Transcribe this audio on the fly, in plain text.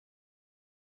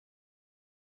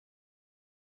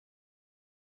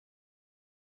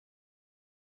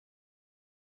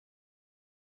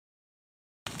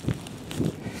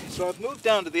So I've moved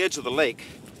down to the edge of the lake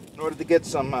in order to get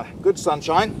some good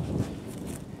sunshine,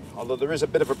 although there is a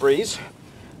bit of a breeze.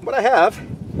 What I have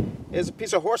is a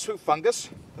piece of horse hoof fungus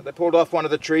that I pulled off one of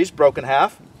the trees, broke in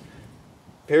half.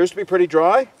 Appears to be pretty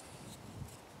dry.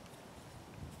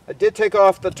 I did take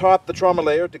off the top, the trauma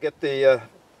layer, to get the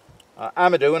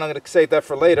amadou, and I'm going to save that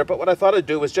for later. But what I thought I'd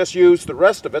do was just use the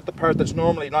rest of it, the part that's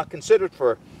normally not considered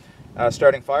for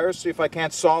starting fires, see if I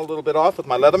can't saw a little bit off with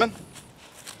my Leatherman.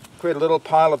 Create a little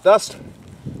pile of dust.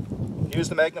 Use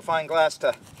the magnifying glass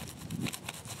to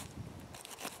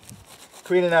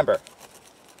create an ember.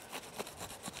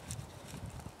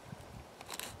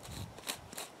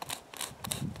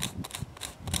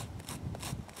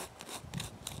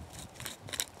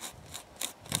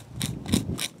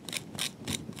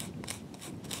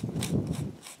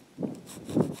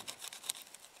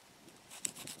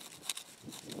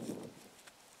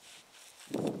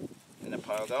 And then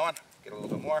pile going. Get a little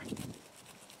bit more.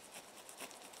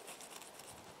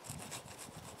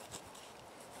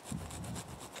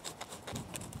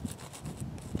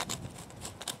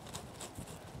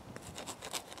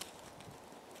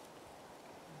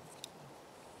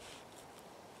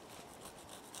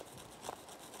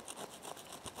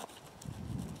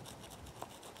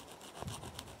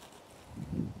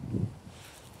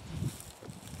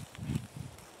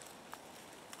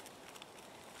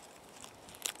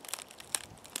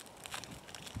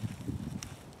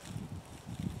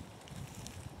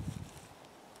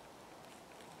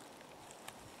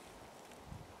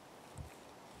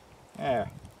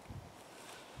 There.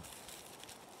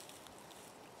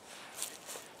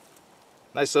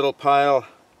 Nice little pile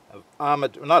of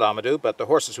amadou, not amadou, but the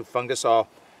horse's hoof fungus all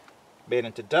made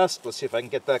into dust. Let's see if I can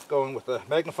get that going with the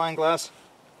magnifying glass.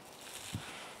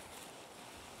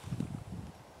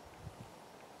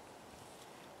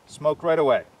 Smoke right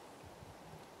away.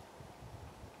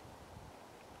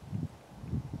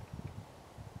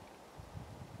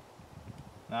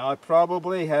 Now I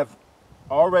probably have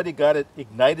already got it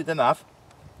ignited enough,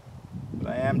 but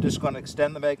I am just going to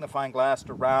extend the magnifying glass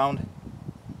around,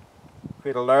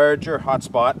 create a larger hot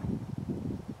spot,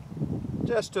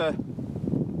 just to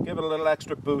give it a little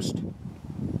extra boost.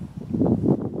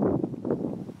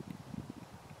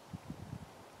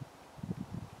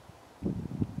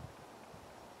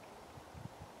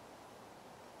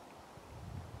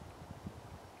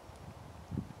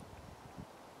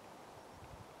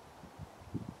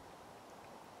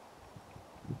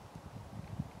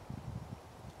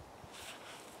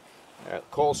 Alright,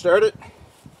 coal started.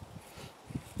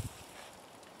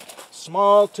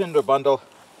 Small tinder bundle.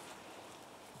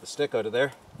 The stick out of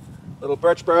there. Little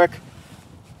birch bark.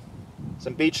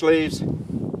 Some beech leaves.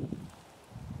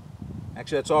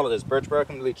 Actually, that's all it is. Birch bark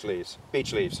and beech leaves.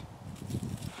 Beech leaves. I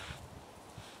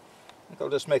think I'll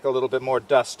just make a little bit more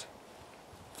dust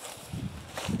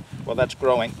while that's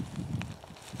growing.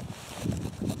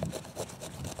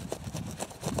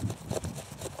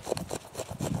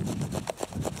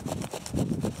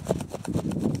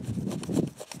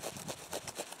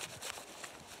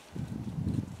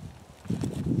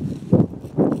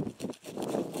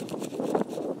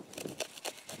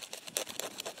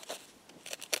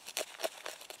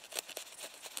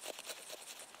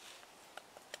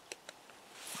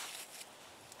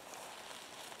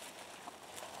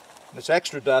 This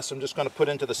extra dust I'm just going to put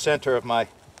into the center of my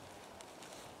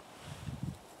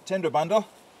tinder bundle.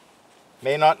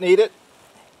 May not need it.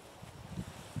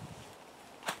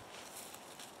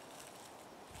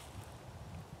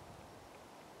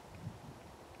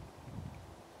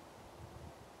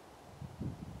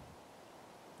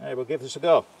 Alright, we'll give this a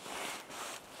go.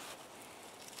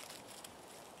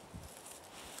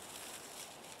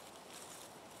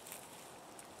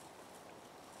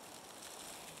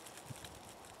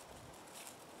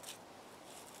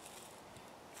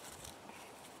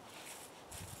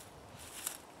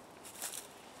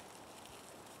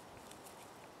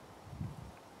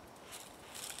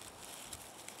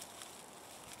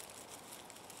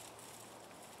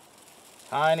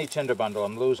 Tiny tinder bundle,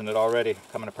 I'm losing it already,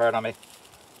 coming apart on me.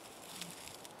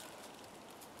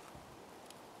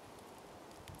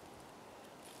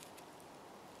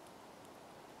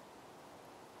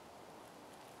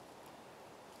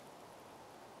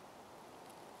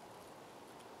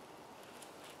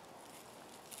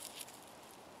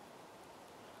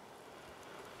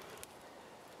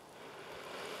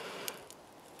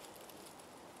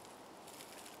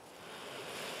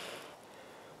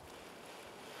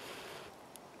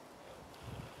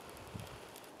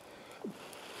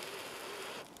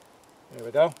 There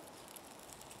we go.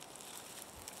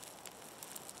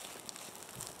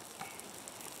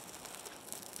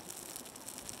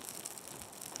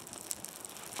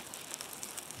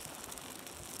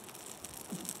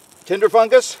 tinder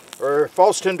fungus, or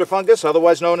false tinder fungus,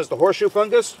 otherwise known as the horseshoe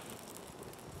fungus,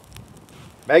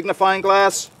 magnifying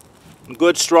glass, and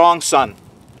good strong sun.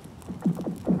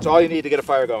 That's all you need to get a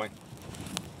fire going.